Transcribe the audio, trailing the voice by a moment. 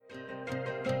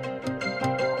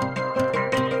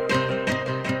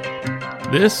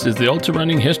This is the Ultra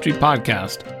Running History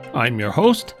Podcast. I'm your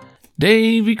host,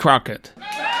 Davy Crockett.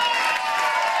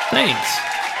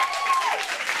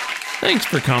 Thanks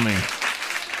for coming.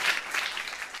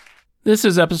 This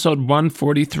is episode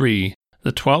 143,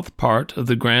 the 12th part of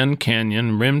the Grand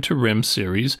Canyon Rim to Rim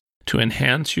series to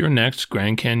enhance your next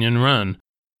Grand Canyon run.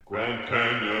 Grand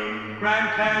Canyon, Grand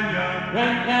Canyon,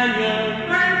 Grand Canyon,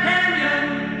 Grand Canyon.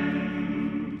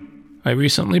 I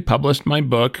recently published my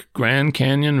book, Grand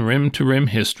Canyon Rim to Rim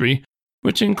History,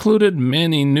 which included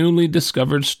many newly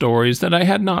discovered stories that I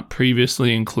had not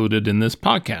previously included in this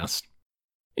podcast.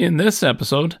 In this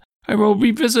episode, I will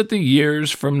revisit the years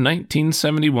from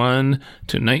 1971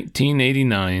 to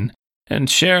 1989 and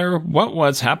share what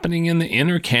was happening in the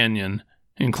inner canyon,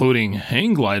 including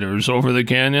hang gliders over the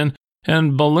canyon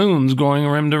and balloons going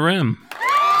rim to rim.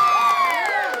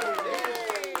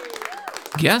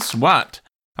 Guess what?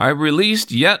 I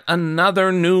released yet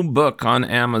another new book on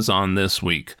Amazon this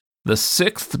week, the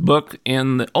 6th book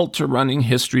in the Ultra Running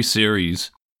History series.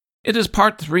 It is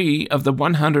part 3 of the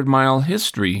 100-mile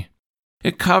history.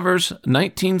 It covers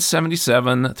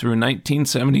 1977 through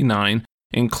 1979,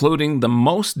 including the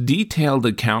most detailed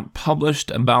account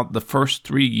published about the first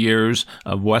 3 years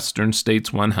of Western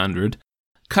States 100,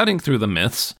 cutting through the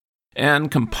myths,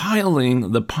 and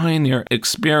compiling the pioneer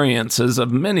experiences of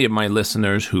many of my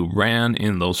listeners who ran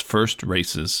in those first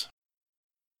races.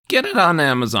 Get it on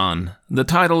Amazon. The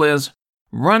title is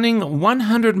Running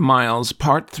 100 Miles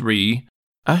Part 3,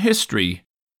 A History,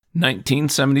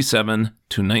 1977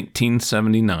 to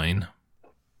 1979.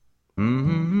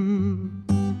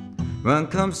 Run,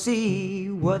 come see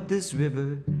what this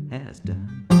river has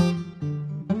done.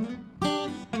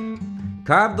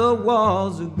 Carve the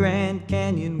walls of Grand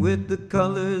Canyon with the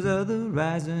colors of the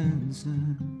rising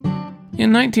sun.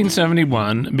 In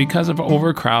 1971, because of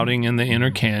overcrowding in the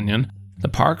inner canyon, the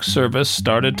Park Service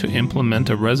started to implement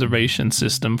a reservation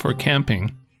system for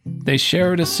camping. They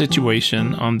shared a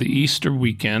situation on the Easter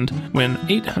weekend when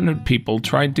 800 people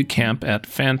tried to camp at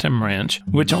Phantom Ranch,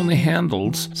 which only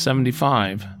handles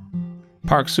 75.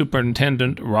 Park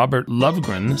Superintendent Robert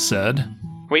Lovegren said,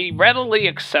 "We readily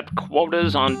accept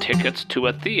quotas on tickets to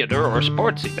a theater or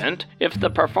sports event. If the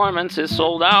performance is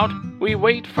sold out, we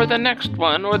wait for the next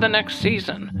one or the next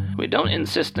season. We don't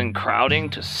insist on crowding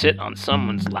to sit on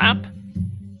someone's lap."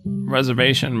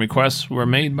 Reservation requests were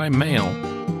made by mail.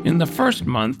 In the first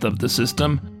month of the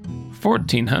system,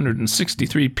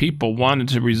 1,463 people wanted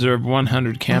to reserve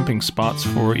 100 camping spots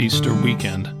for Easter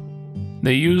weekend.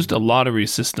 They used a lottery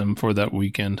system for that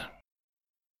weekend.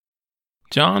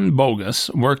 John Boggess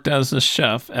worked as a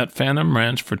chef at Phantom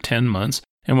Ranch for 10 months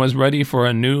and was ready for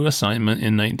a new assignment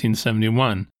in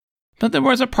 1971. But there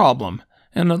was a problem,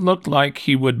 and it looked like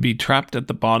he would be trapped at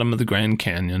the bottom of the Grand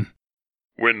Canyon.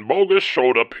 When Boggess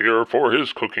showed up here for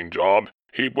his cooking job,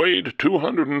 he weighed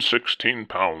 216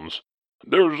 pounds.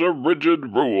 There's a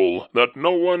rigid rule that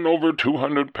no one over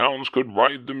 200 pounds could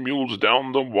ride the mules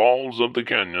down the walls of the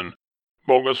canyon.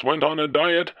 Boggess went on a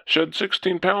diet, shed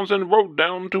 16 pounds, and rode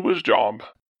down to his job.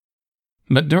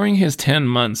 But during his 10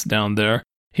 months down there,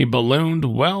 he ballooned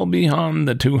well beyond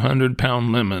the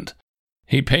 200-pound limit.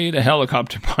 He paid a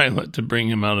helicopter pilot to bring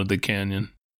him out of the canyon.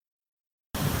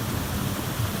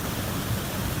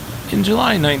 In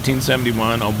July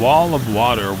 1971, a wall of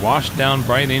water washed down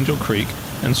Bright Angel Creek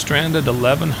and stranded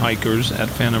 11 hikers at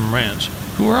Phantom Ranch,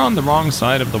 who were on the wrong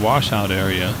side of the washout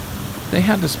area. They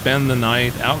had to spend the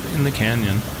night out in the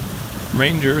canyon.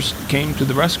 Rangers came to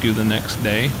the rescue the next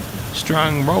day,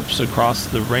 strung ropes across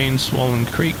the rain-swollen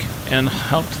creek, and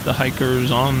helped the hikers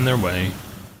on their way.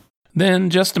 Then,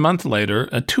 just a month later,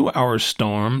 a 2-hour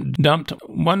storm dumped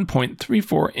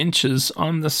 1.34 inches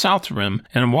on the south rim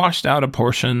and washed out a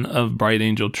portion of Bright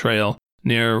Angel Trail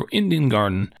near Indian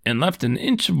Garden and left an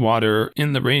inch of water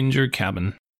in the ranger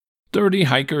cabin. 30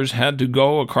 hikers had to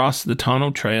go across the Tonto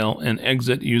Trail and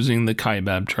exit using the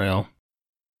Kaibab Trail.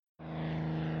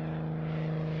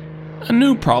 A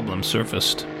new problem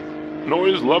surfaced.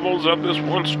 Noise levels at this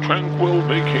once tranquil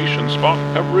vacation spot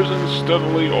have risen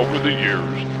steadily over the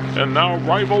years, and now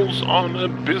rivals on a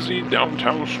busy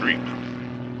downtown street.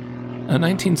 A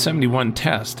 1971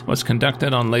 test was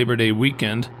conducted on Labor Day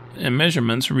weekend, and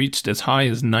measurements reached as high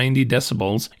as 90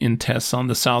 decibels in tests on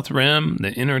the South Rim,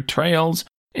 the inner trails,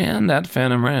 and at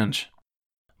Phantom Ranch.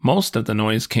 Most of the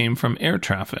noise came from air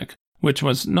traffic, which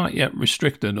was not yet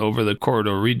restricted over the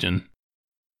corridor region.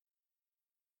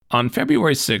 On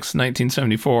February 6,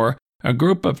 1974, a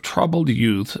group of troubled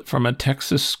youth from a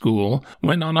Texas school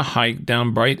went on a hike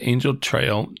down Bright Angel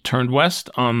Trail, turned west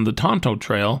on the Tonto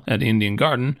Trail at Indian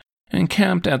Garden, and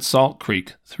camped at Salt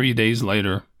Creek 3 days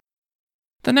later.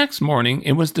 The next morning,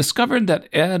 it was discovered that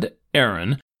Ed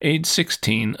Aaron, age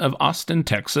 16, of Austin,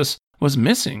 Texas, was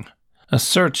missing. A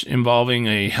search involving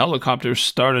a helicopter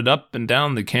started up and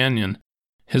down the canyon.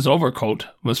 His overcoat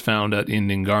was found at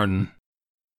Indian Garden.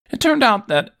 It turned out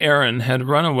that Aaron had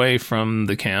run away from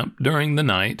the camp during the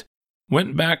night,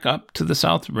 went back up to the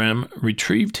south rim,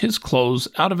 retrieved his clothes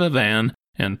out of a van,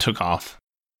 and took off.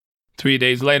 3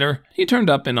 days later, he turned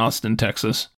up in Austin,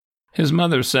 Texas. His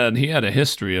mother said he had a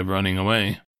history of running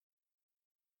away.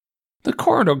 The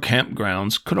corridor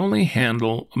campgrounds could only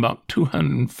handle about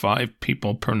 205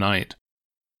 people per night.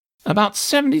 About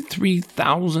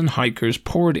 73,000 hikers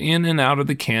poured in and out of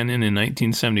the canyon in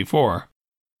 1974.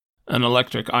 An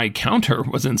electric eye counter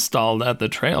was installed at the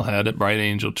trailhead at Bright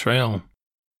Angel Trail.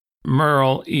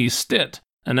 Merle E. Stitt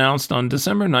announced on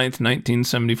December 9,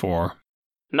 1974,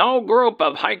 "No group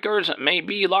of hikers may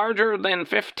be larger than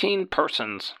 15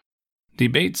 persons."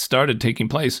 Debates started taking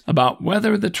place about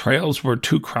whether the trails were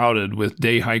too crowded with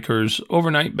day hikers,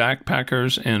 overnight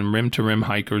backpackers, and rim-to-rim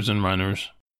hikers and runners.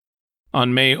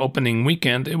 On May opening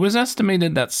weekend, it was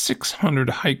estimated that 600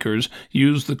 hikers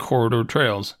used the corridor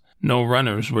trails. No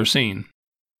runners were seen.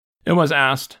 It was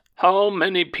asked, "How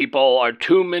many people are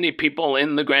too many people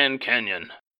in the Grand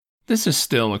Canyon?" This is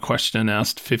still a question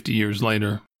asked 50 years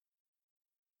later.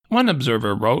 One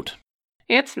observer wrote,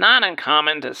 "It's not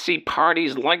uncommon to see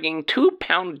parties lugging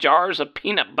 2-pound jars of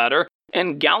peanut butter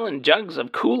and gallon jugs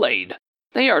of Kool-Aid.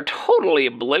 They are totally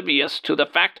oblivious to the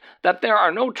fact that there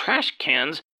are no trash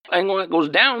cans, and what goes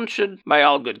down should, by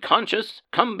all good conscience,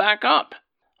 come back up.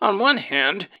 On one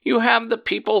hand, you have the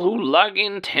people who lug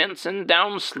in tents and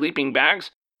down sleeping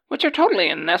bags, which are totally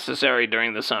unnecessary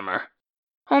during the summer.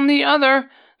 On the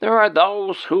other, there are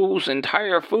those whose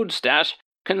entire food stash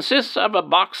consists of a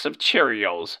box of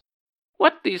Cheerios.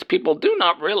 What these people do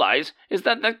not realize is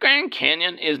that the Grand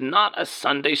Canyon is not a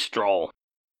Sunday stroll."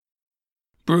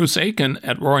 Bruce Aiken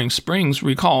at Roaring Springs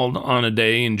recalled on a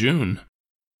day in June,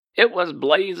 "It was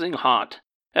blazing hot,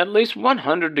 at least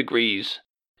 100 degrees,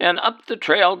 and up the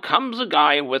trail comes a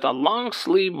guy with a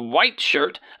long-sleeve white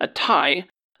shirt, a tie,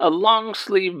 a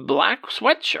long-sleeve black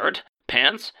sweatshirt,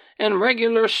 pants, and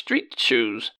regular street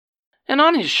shoes. And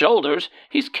on his shoulders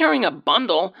he's carrying a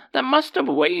bundle that must have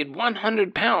weighed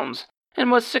 100 pounds and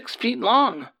was 6 feet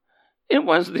long. It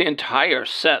was the entire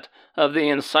set of the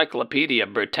Encyclopedia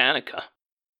Britannica."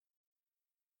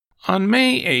 On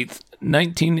May 8,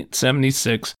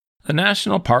 1976, the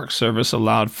National Park Service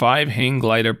allowed 5 hang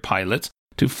glider pilots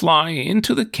to fly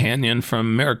into the canyon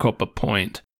from Maricopa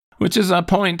Point, which is a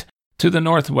point to the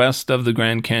northwest of the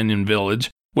Grand Canyon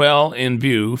Village, well in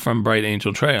view from Bright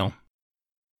Angel Trail.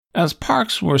 As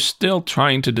parks were still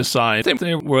trying to decide if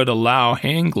they would allow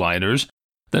hang gliders,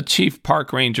 the chief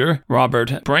park ranger,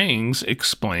 Robert Brings,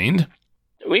 explained,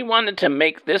 "We wanted to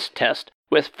make this test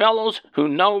with fellows who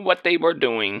know what they were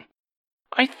doing.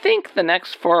 I think the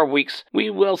next 4 weeks we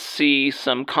will see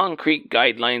some concrete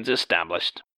guidelines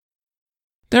established."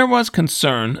 There was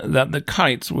concern that the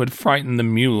kites would frighten the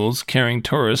mules carrying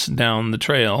tourists down the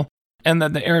trail, and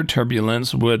that the air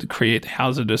turbulence would create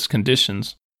hazardous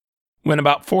conditions. When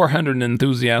about 400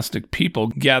 enthusiastic people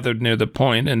gathered near the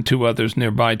point and 2 others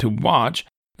nearby to watch,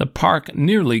 the park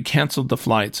nearly canceled the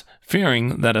flights,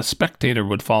 fearing that a spectator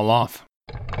would fall off.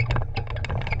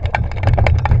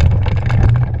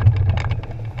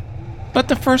 But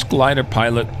the first glider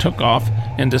pilot took off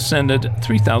and descended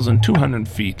 3,200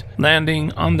 feet,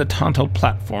 landing on the Tonto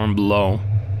platform below.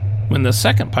 When the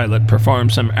second pilot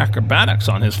performed some acrobatics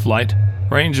on his flight,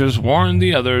 rangers warned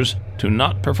the others to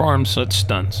not perform such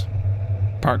stunts.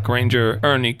 Park Ranger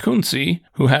Ernie Kunze,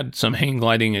 who had some hang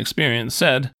gliding experience,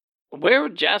 said, "We're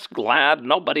just glad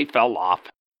nobody fell off."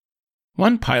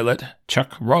 One pilot,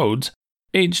 Chuck Rhodes,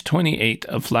 age 28,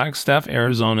 of Flagstaff,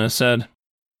 Arizona, said,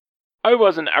 "I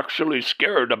wasn't actually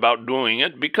scared about doing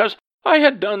it because I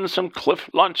had done some cliff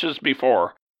launches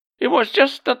before. It was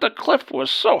just that the cliff was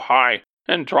so high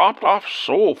and dropped off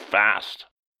so fast."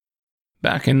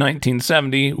 Back in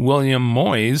 1970, William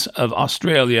Moyes of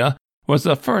Australia was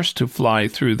the first to fly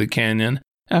through the canyon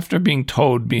after being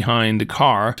towed behind a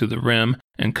car to the rim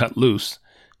and cut loose.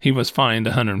 He was fined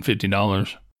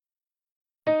 $150.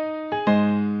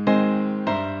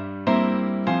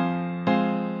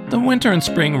 The winter and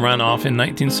spring runoff in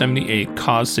 1978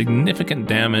 caused significant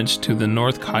damage to the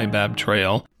North Kaibab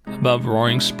Trail above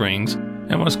Roaring Springs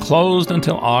and was closed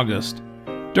until August.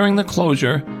 During the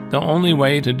closure, the only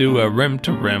way to do a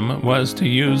rim-to-rim was to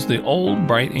use the old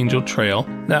Bright Angel Trail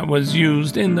that was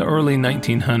used in the early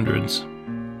 1900s.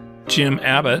 Jim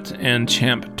Abbott and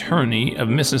Champ Turney of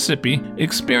Mississippi,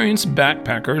 experienced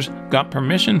backpackers, got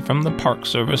permission from the Park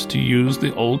Service to use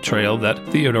the old trail that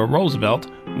Theodore Roosevelt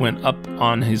went up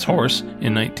on his horse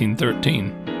in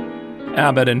 1913.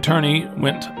 Abbott and Turney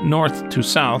went north to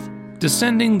south,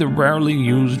 descending the rarely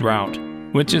used route,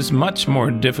 which is much more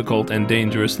difficult and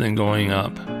dangerous than going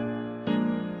up.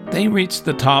 They reached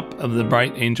the top of the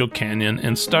Bright Angel Canyon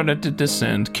and started to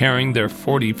descend carrying their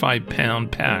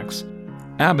 45-pound packs.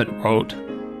 Abbott wrote,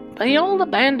 "The old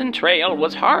abandoned trail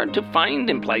was hard to find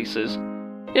in places.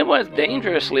 It was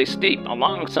dangerously steep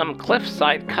along some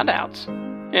cliffside cutouts.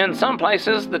 In some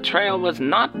places the trail was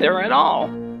not there at all,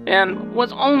 and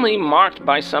was only marked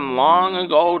by some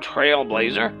long-ago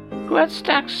trailblazer who had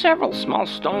stacked several small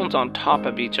stones on top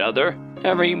of each other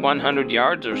every 100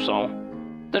 yards or so.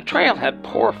 The trail had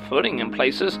poor footing in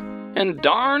places, and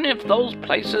darn if those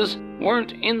places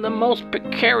weren't in the most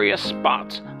precarious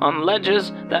spots on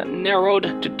ledges that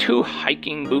narrowed to 2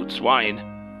 hiking boots wide.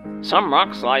 Some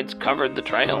rock slides covered the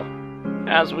trail.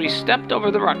 As we stepped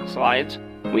over the rock slides,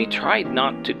 we tried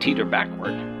not to teeter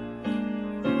backward."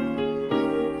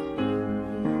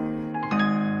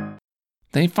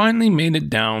 They finally made it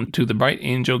down to the Bright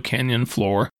Angel Canyon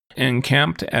floor and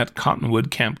camped at Cottonwood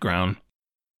Campground.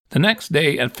 The next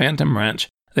day at Phantom Ranch,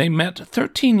 they met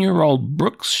 13-year-old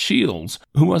Brooks Shields,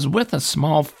 who was with a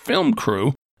small film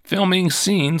crew filming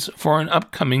scenes for an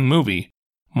upcoming movie,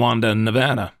 Wanda,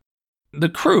 Nevada. The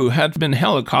crew had been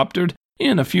helicoptered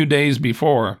in a few days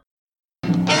before.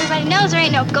 "Everybody knows there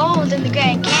ain't no gold in the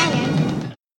Grand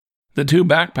Canyon." The 2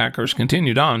 backpackers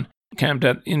continued on, camped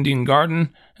at Indian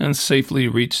Garden, and safely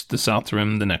reached the South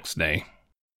Rim the next day.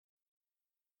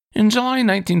 In July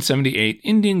 1978,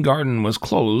 Indian Garden was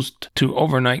closed to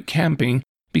overnight camping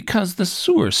because the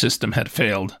sewer system had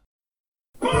failed.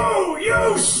 "Boo,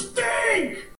 you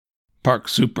stink!" Park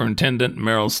Superintendent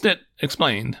Merrill Stitt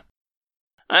explained.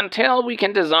 "Until we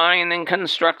can design and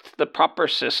construct the proper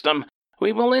system,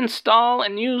 we will install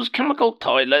and use chemical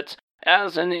toilets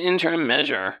as an interim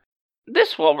measure.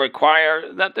 This will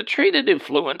require that the treated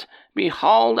effluent be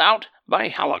hauled out by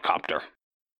helicopter."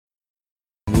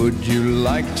 Would you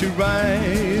like to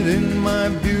ride in my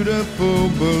beautiful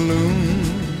balloon?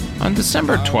 On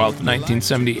December 12,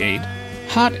 1978,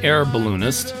 hot air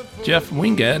balloonist Jeff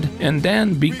Winged and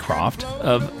Dan Beecroft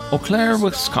of Eau Claire,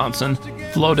 Wisconsin,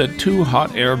 floated 2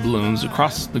 hot air balloons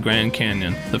across the Grand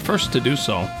Canyon, the first to do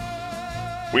so.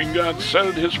 Wingard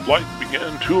said his flight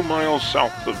began 2 miles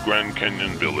south of Grand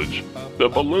Canyon Village. The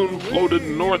balloon floated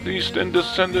northeast and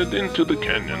descended into the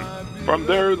canyon. From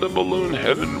there, the balloon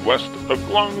headed west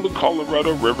along the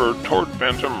Colorado River toward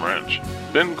Phantom Ranch,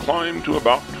 then climbed to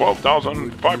about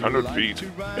 12,500 feet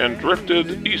and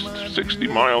drifted east 60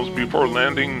 miles before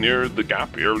landing near the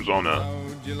Gap, Arizona.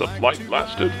 The flight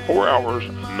lasted 4 hours,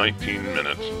 19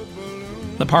 minutes.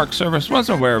 The Park Service was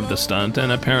aware of the stunt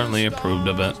and apparently approved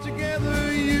of it.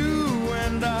 Together, you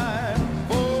and I,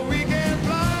 oh, we can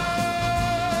fly.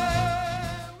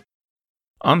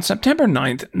 On September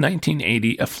 9,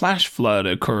 1980, a flash flood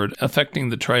occurred affecting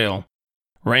the trail.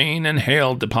 Rain and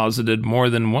hail deposited more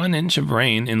than 1 inch of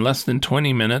rain in less than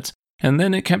 20 minutes, and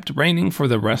then it kept raining for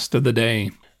the rest of the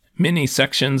day. Many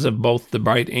sections of both the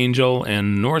Bright Angel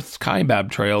and North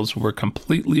Kaibab trails were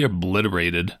completely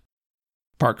obliterated.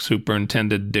 Park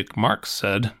Superintendent Dick Marks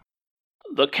said,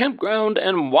 "The campground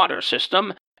and water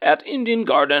system at Indian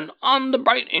Garden on the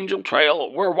Bright Angel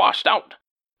Trail were washed out.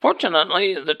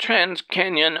 Fortunately, the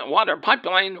Trans-Canyon water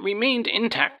pipeline remained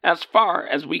intact as far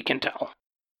as we can tell."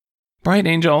 Bright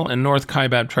Angel and North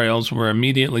Kaibab trails were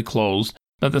immediately closed,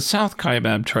 but the South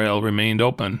Kaibab Trail remained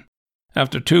open.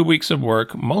 After 2 weeks of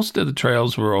work, most of the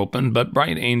trails were open, but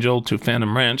Bright Angel to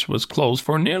Phantom Ranch was closed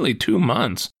for nearly 2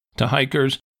 months to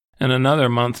hikers and another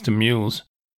month to mules.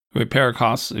 Repair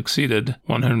costs exceeded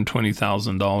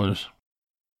 $120,000.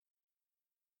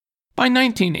 By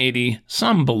 1980,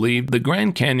 some believed the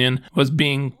Grand Canyon was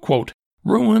being, quote,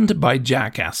 ruined by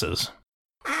jackasses.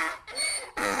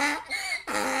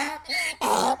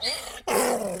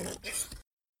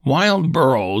 Wild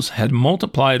burros had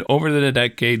multiplied over the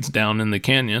decades down in the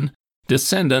canyon,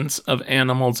 descendants of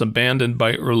animals abandoned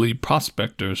by early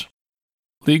prospectors.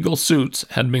 Legal suits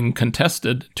had been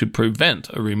contested to prevent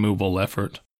a removal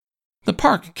effort. The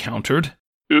park countered,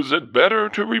 Is it better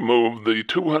to remove the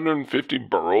 250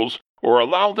 burros or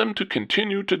allow them to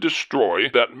continue to destroy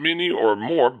that many or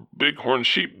more bighorn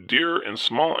sheep, deer, and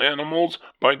small animals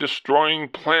by destroying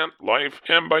plant life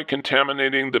and by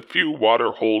contaminating the few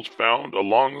water holes found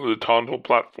along the Tonto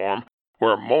platform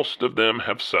where most of them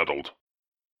have settled?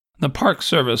 The Park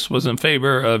Service was in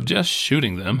favor of just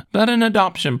shooting them, but an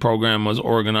adoption program was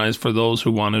organized for those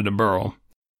who wanted a burro.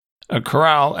 A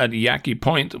corral at Yaqui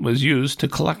Point was used to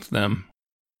collect them.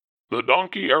 The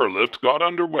donkey airlift got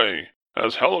underway.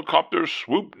 as helicopters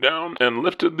swooped down and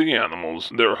lifted the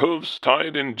animals, their hooves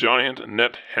tied in giant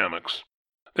net hammocks.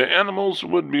 The animals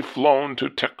would be flown to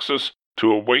Texas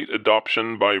to await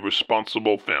adoption by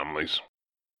responsible families.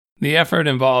 The effort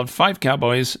involved 5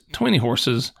 cowboys, 20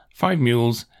 horses, 5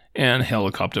 mules, and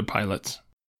helicopter pilots.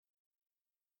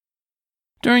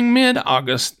 During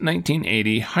mid-August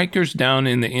 1980, hikers down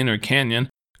in the Inner Canyon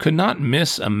could not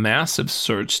miss a massive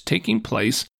search taking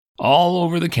place all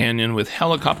over the canyon with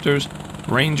helicopters,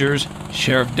 rangers,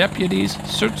 sheriff deputies,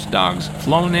 search dogs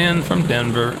flown in from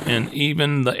Denver, and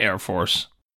even the Air Force.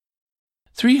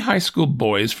 3 high school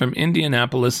boys from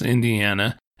Indianapolis,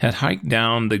 Indiana, had hiked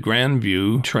down the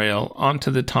Grandview Trail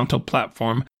onto the Tonto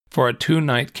platform for a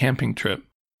 2-night camping trip.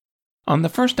 On the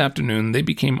first afternoon, they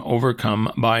became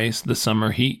overcome by the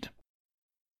summer heat.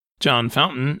 John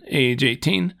Fountain, age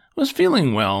 18, was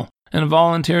feeling well and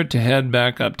volunteered to head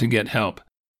back up to get help,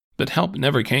 but help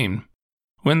never came.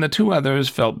 When the 2 others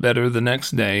felt better the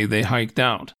next day, they hiked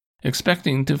out,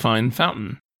 expecting to find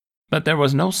Fountain, but there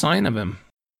was no sign of him.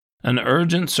 An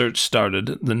urgent search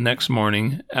started the next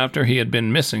morning after he had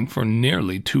been missing for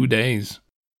nearly 2 days.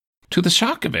 To the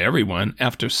shock of everyone,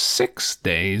 after 6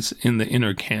 days in the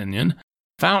Inner Canyon,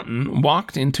 Fountain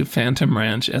walked into Phantom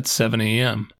Ranch at 7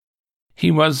 a.m.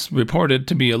 He was reported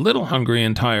to be a little hungry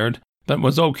and tired, but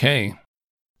was okay.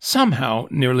 Somehow,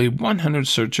 nearly 100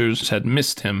 searchers had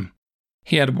missed him.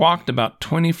 He had walked about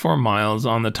 24 miles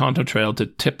on the Tonto Trail to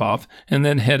tip-off and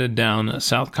then headed down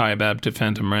South Kaibab to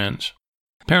Phantom Ranch.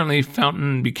 Apparently,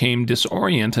 Fountain became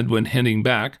disoriented when heading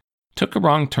back, took a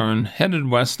wrong turn, headed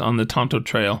west on the Tonto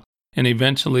Trail, and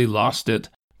eventually lost it,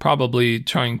 probably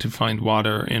trying to find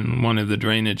water in one of the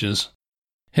drainages.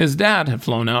 His dad had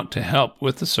flown out to help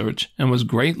with the search and was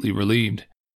greatly relieved.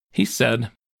 He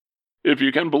said, "If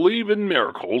you can believe in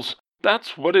miracles,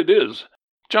 that's what it is.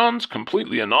 John's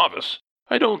completely a novice.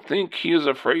 I don't think he is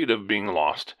afraid of being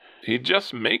lost. He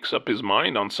just makes up his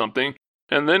mind on something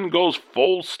and then goes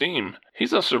full steam.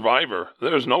 He's a survivor.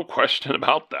 There's no question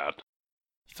about that."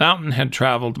 Fountain had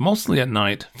traveled mostly at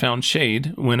night, found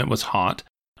shade when it was hot,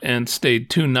 and stayed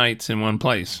 2 nights in one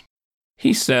place.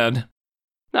 He said,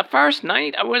 "The first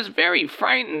night I was very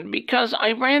frightened because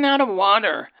I ran out of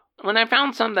water. When I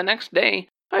found some the next day,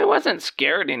 I wasn't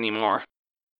scared anymore."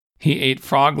 He ate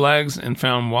frog legs and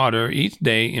found water each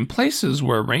day in places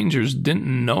where rangers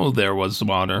didn't know there was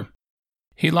water.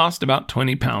 He lost about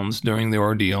 20 pounds during the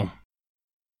ordeal.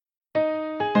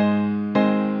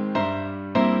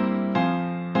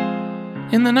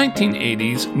 In the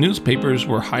 1980s, newspapers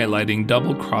were highlighting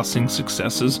double-crossing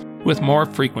successes with more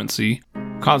frequency,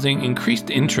 causing increased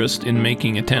interest in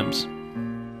making attempts.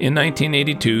 In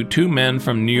 1982, 2 men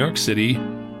from New York City,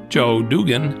 Joe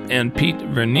Dugan and Pete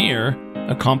Vernier,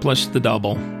 accomplished the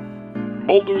double.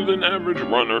 Bolder-than-average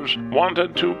runners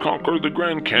wanted to conquer the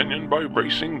Grand Canyon by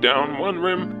racing down one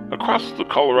rim, across the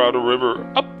Colorado River,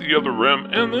 up the other rim,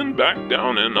 and then back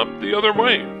down and up the other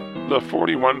way. The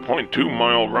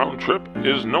 41.2-mile round trip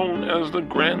is known as the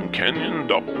Grand Canyon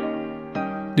Double.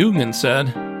 Dugan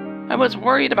said, "I was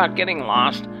worried about getting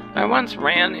lost. I once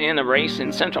ran in a race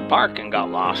in Central Park and got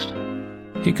lost."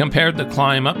 He compared the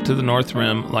climb up to the North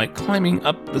Rim like climbing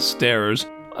up the stairs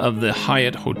of the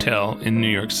Hyatt Hotel in New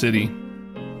York City.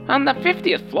 On the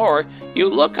 50th floor, you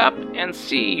look up and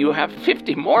see you have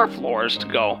 50 more floors to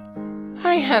go.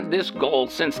 I had this goal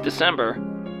since December.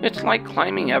 It's like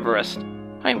climbing Everest.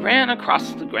 I ran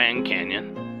across the Grand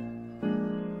Canyon.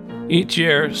 Each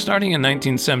year, starting in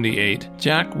 1978,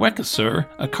 Jack Weckesser,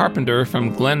 a carpenter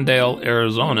from Glendale,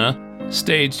 Arizona,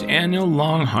 staged annual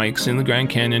long hikes in the Grand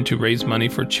Canyon to raise money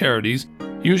for charities,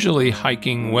 usually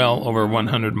hiking well over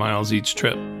 100 miles each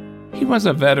trip. He was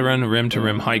a veteran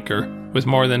rim-to-rim hiker with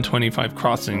more than 25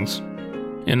 crossings.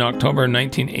 In October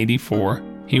 1984,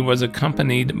 he was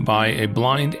accompanied by a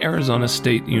blind Arizona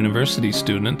State University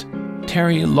student,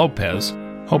 Terry Lopez,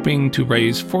 hoping to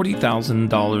raise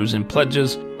 $40,000 in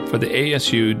pledges for the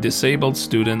ASU Disabled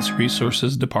Students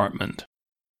Resources Department.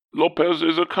 Lopez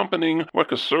is accompanying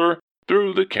Weckesser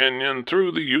through the canyon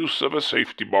through the use of a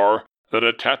safety bar that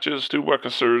attaches to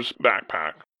Weckesser's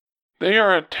backpack. They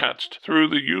are attached through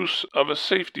the use of a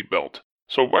safety belt,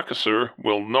 so Weckesser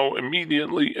will know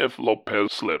immediately if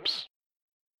Lopez slips.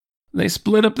 They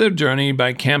split up their journey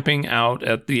by camping out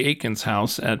at the Aikens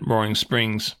house at Roaring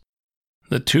Springs.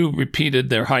 The 2 repeated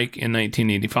their hike in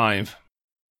 1985.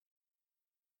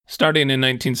 Starting in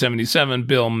 1977,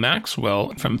 Bill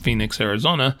Maxwell from Phoenix,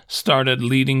 Arizona, started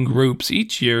leading groups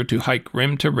each year to hike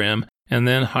rim to rim and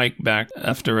then hike back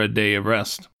after a day of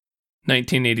rest.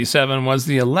 1987 was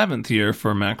the 11th year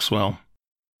for Maxwell.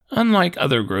 Unlike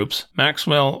other groups,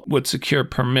 Maxwell would secure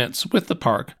permits with the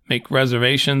park, make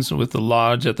reservations with the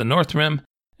lodge at the North Rim,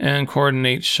 and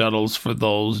coordinate shuttles for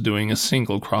those doing a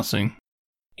single crossing.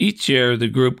 Each year, the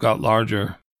group got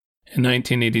larger. In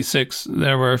 1986,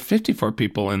 there were 54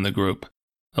 people in the group.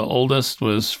 The oldest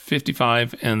was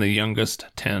 55 and the youngest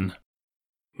 10.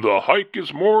 The hike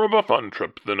is more of a fun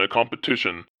trip than a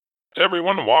competition.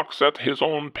 Everyone walks at his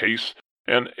own pace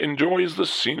and enjoys the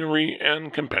scenery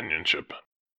and companionship.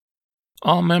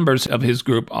 All members of his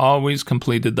group always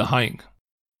completed the hike.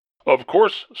 Of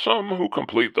course, some who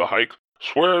complete the hike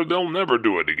swear they'll never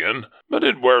do it again, but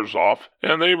it wears off,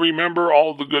 and they remember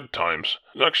all the good times.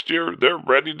 Next year, they're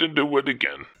ready to do it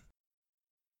again.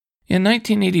 In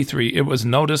 1983, it was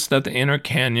noticed that the inner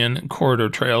canyon corridor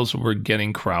trails were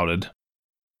getting crowded.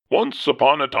 Once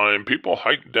upon a time, people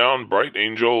hiked down Bright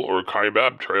Angel or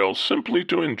Kaibab trails simply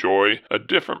to enjoy a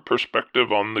different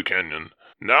perspective on the canyon.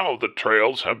 Now the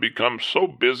trails have become so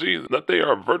busy that they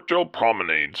are virtual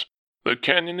promenades. The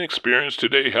canyon experience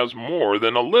today has more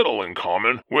than a little in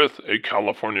common with a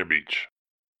California beach.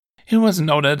 It was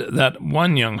noted that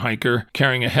one young hiker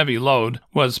carrying a heavy load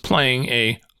was playing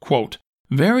a, quote,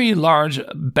 very large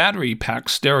battery pack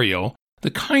stereo,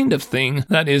 the kind of thing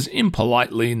that is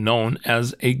impolitely known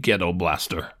as a ghetto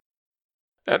blaster.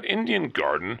 At Indian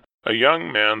Garden, a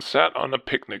young man sat on a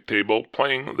picnic table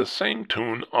playing the same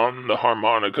tune on the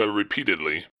harmonica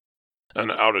repeatedly.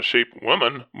 An out-of-shape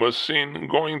woman was seen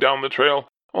going down the trail,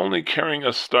 only carrying a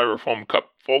styrofoam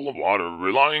cup full of water,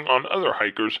 relying on other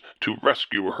hikers to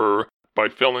rescue her by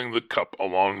filling the cup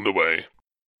along the way.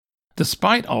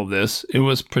 Despite all this, it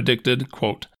was predicted,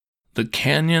 quote, the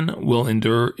canyon will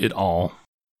endure it all.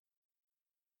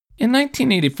 In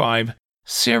 1985,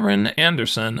 Ciaran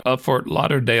Anderson of Fort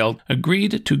Lauderdale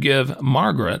agreed to give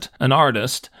Margaret, an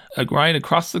artist, a ride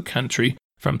across the country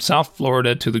from South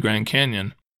Florida to the Grand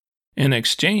Canyon. In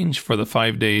exchange for the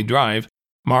 5-day drive,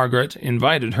 Margaret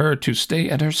invited her to stay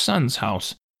at her son's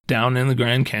house down in the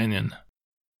Grand Canyon.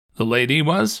 The lady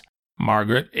was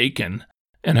Margaret Aiken,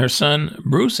 and her son,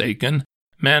 Bruce Aiken,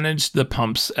 managed the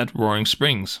pumps at Roaring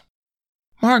Springs.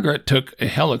 Margaret took a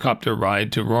helicopter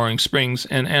ride to Roaring Springs,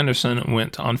 and Anderson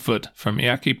went on foot from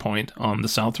Yaqui Point on the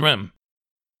South Rim.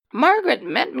 Margaret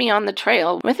met me on the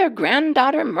trail with her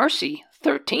granddaughter Mercy,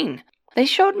 13. They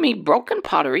showed me broken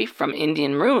pottery from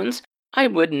Indian ruins I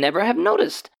would never have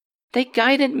noticed. They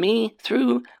guided me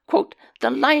through, quote, the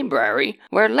library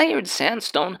where layered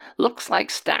sandstone looks like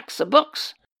stacks of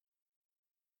books.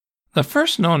 The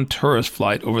first known tourist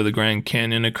flight over the Grand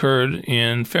Canyon occurred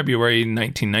in February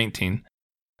 1919.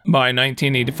 By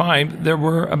 1985, there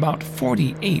were about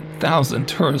 48,000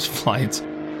 tourist flights,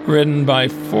 ridden by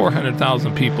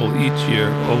 400,000 people each year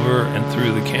over and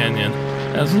through the canyon,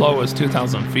 as low as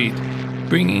 2,000 feet,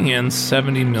 bringing in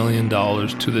 $70 million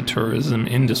to the tourism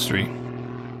industry.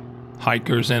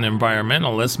 Hikers and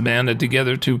environmentalists banded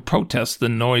together to protest the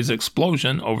noise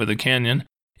explosion over the canyon,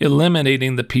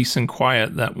 eliminating the peace and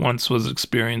quiet that once was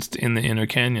experienced in the inner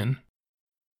canyon.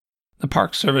 The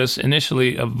Park Service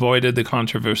initially avoided the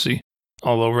controversy,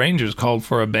 although rangers called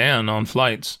for a ban on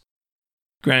flights.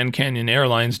 Grand Canyon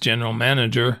Airlines general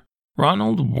manager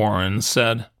Ronald Warren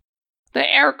said,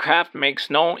 The aircraft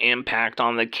makes no impact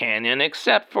on the canyon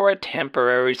except for a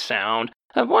temporary sound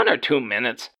of 1 or 2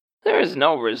 minutes. There is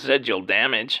no residual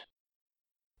damage.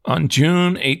 On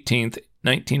June 18,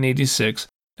 1986,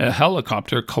 a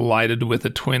helicopter collided with a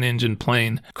twin-engine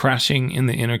plane, crashing in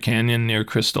the inner canyon near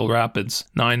Crystal Rapids,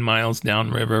 9 miles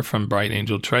downriver from Bright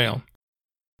Angel Trail.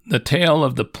 The tail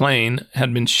of the plane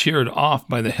had been sheared off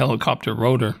by the helicopter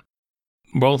rotor.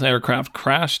 Both aircraft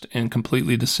crashed and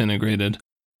completely disintegrated.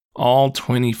 All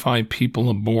 25 people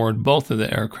aboard both of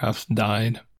the aircraft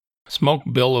died. Smoke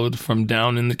billowed from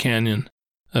down in the canyon.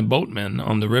 A boatman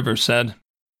on the river said,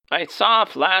 I saw a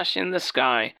flash in the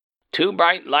sky, 2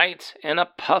 bright lights, and a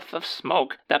puff of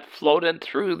smoke that floated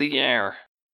through the air.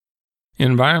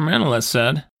 Environmentalists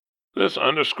said, This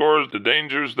underscores the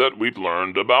dangers that we've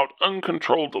learned about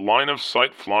uncontrolled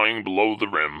line-of-sight flying below the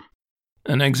rim.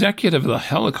 An executive of the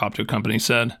helicopter company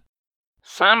said,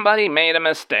 Somebody made a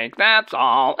mistake, that's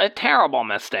all. A terrible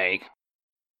mistake.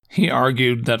 He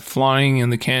argued that flying in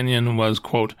the canyon was,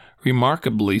 quote,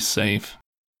 remarkably safe.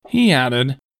 He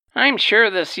added, I'm sure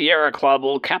the Sierra Club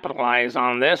will capitalize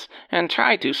on this and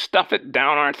try to stuff it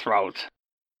down our throats.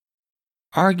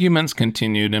 Arguments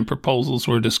continued and proposals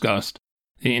were discussed.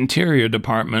 The Interior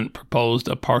Department proposed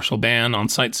a partial ban on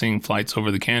sightseeing flights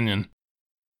over the canyon.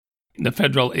 The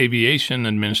Federal Aviation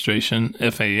Administration,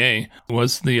 FAA,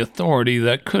 was the authority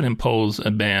that could impose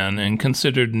a ban and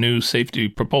considered new safety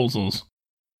proposals.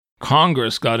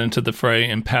 Congress got into the fray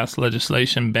and passed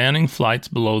legislation banning flights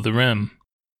below the rim.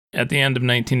 At the end of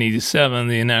 1987,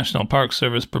 the National Park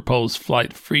Service proposed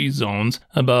flight-free zones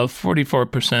above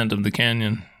 44% of the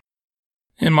canyon.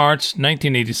 In March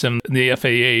 1987, the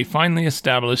FAA finally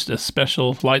established a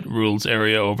special flight rules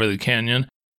area over the canyon,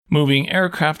 moving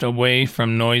aircraft away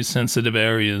from noise-sensitive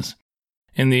areas.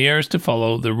 In the years to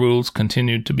follow, the rules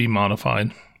continued to be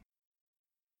modified.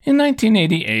 In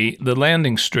 1988, the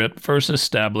landing strip, first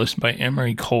established by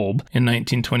Emery Kolb in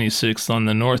 1926 on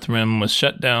the North Rim, was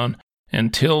shut down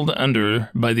and tilled under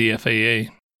by the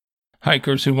FAA.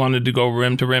 Hikers who wanted to go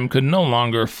rim to rim could no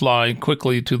longer fly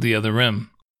quickly to the other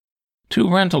rim. 2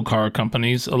 rental car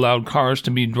companies allowed cars to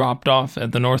be dropped off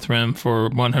at the North Rim for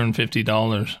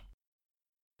 $150.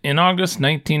 In August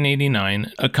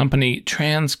 1989, a company,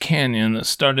 TransCanyon,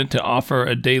 started to offer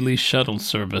a daily shuttle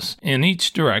service in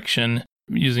each direction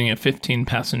using a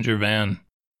 15-passenger van.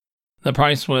 The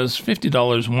price was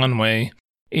 $50 one way,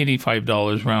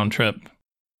 $85 round trip.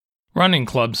 Running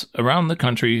clubs around the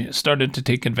country started to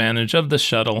take advantage of the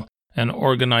shuttle and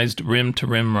organized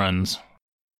rim-to-rim runs.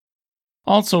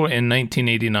 Also in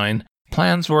 1989,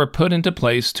 plans were put into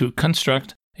place to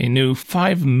construct a new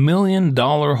 $5 million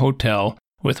hotel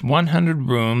with 100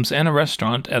 rooms and a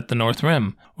restaurant at the North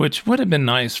Rim, which would have been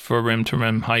nice for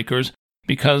rim-to-rim hikers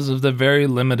because of the very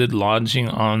limited lodging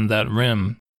on that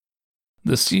rim.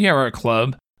 The Sierra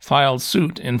Club filed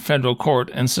suit in federal court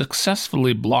and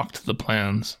successfully blocked the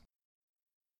plans.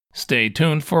 Stay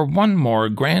tuned for one more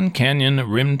Grand Canyon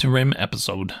rim-to-rim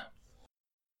episode.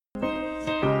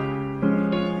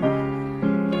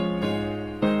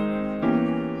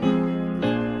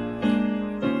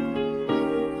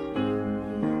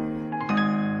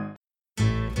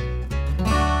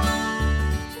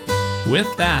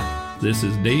 With that, this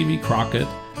is Davy Crockett,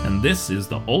 and this is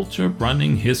the Ultra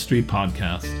Running History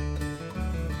Podcast.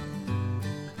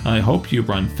 I hope you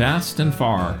run fast and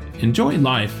far, enjoy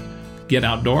life, get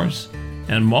outdoors,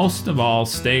 and most of all,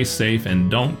 stay safe and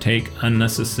don't take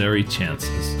unnecessary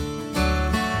chances.